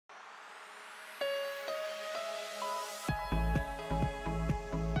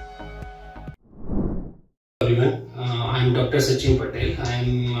everyone. I am Dr. Sachin Patel. I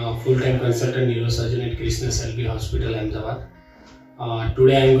am a full-time consultant neurosurgeon at Krishna Shalby Hospital, Ahmedabad.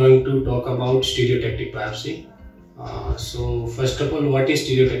 Today I am going to talk about stereotactic biopsy. So first of all, what is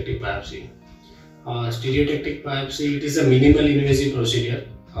stereotactic biopsy? Stereotactic biopsy, it is a minimal invasive procedure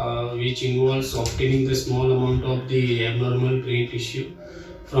which involves obtaining the small amount of the abnormal brain tissue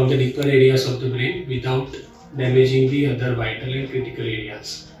from the deeper areas of the brain without damaging the other vital and critical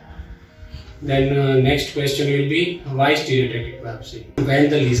areas. Then next question will be, why stereotactic biopsy? When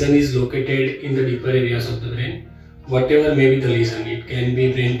the lesion is located in the deeper areas of the brain, whatever may be the lesion, it can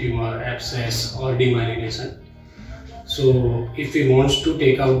be brain tumor, abscess or demyelination. So if we want to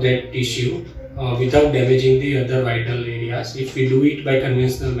take out that tissue without damaging the other vital areas, if we do it by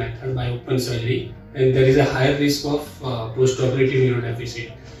conventional method, by open surgery, then there is a higher risk of post-operative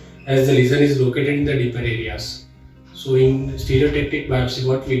neurodeficit as the lesion is located in the deeper areas. So in stereotactic biopsy,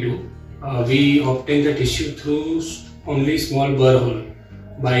 what we do, we obtain the tissue through only small burr hole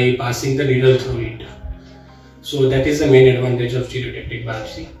by passing the needle through it. So that is the main advantage of stereotactic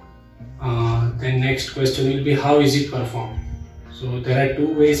biopsy. Then next question will be, how is it performed? So there are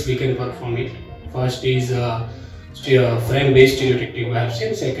two ways we can perform it. First is frame-based stereotactic biopsy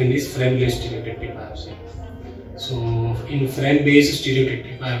and second is frameless stereotactic biopsy. So in frame-based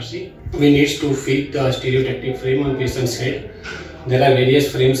stereotactic biopsy, we need to fit the stereotactic frame on patient's head. There are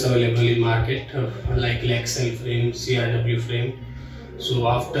various frames available in market like Lexel frame, CRW frame. So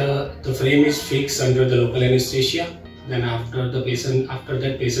after the frame is fixed under the local anesthesia, then after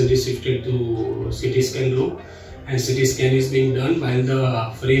that patient is shifted to CT scan room, and CT scan is being done while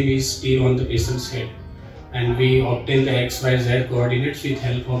the frame is still on the patient's head, and we obtain the XYZ coordinates with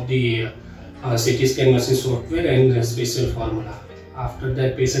help of the CT scan machine software and the spatial formula. After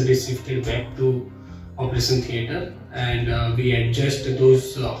that, patient is shifted back to operation theatre, and we adjust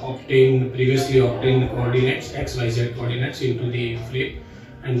those previously obtained coordinates, XYZ coordinates, into the frame,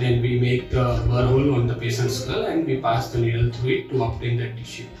 and then we make the burr hole on the patient's skull and we pass the needle through it to obtain the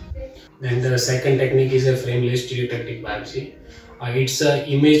tissue. Then the second technique is a frameless stereotactic biopsy. It's a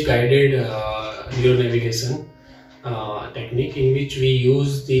image guided neuronavigation technique in which we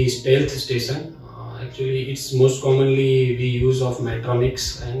use the stealth station. Actually, it's most commonly we use of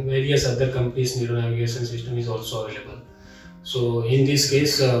Metronics, and various other companies' neuronavigation system is also available. So in this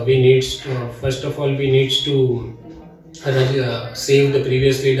case, first of all we need to save the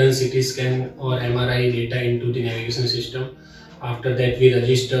previously done CT scan or MRI data into the navigation system. After that, we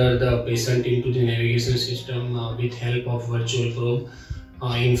register the patient into the navigation system with help of virtual probe,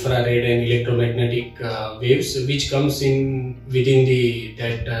 infrared and electromagnetic waves, which comes in within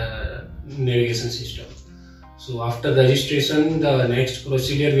that navigation system. So after registration, the next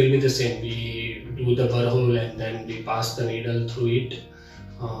procedure will be the same. We do the burr hole and then we pass the needle through it.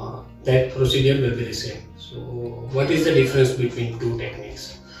 That procedure will be the same. So what is the difference between two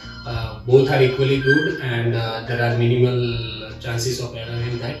techniques? Both are equally good, and there are minimal chances of error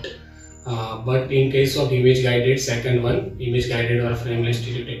in that. But in case of image guided, second one, image guided or frameless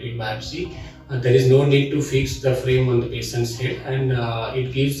stereotactic biopsy, there is no need to fix the frame on the patient's head, and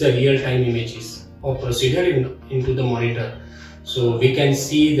it gives the real-time images of procedure into the monitor. So we can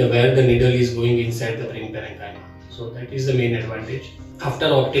see where the needle is going inside the brain parenchyma. So that is the main advantage. After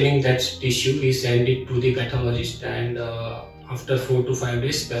obtaining that tissue, we send it to the pathologist, and after 4 to 5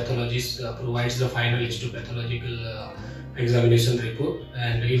 days, pathologist provides the final histopathological examination report,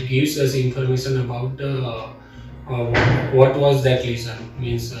 and it gives us information about what was that lesion.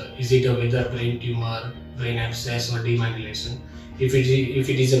 Means is it whether brain tumor, brain abscess or demyelination. If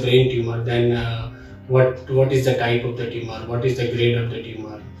it is a brain tumor, then what is the type of the tumor, what is the grade of the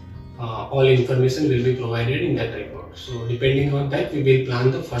tumor. All information will be provided in that report. So depending on that, we will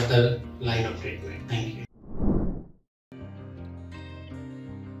plan the further line of treatment. Thank you.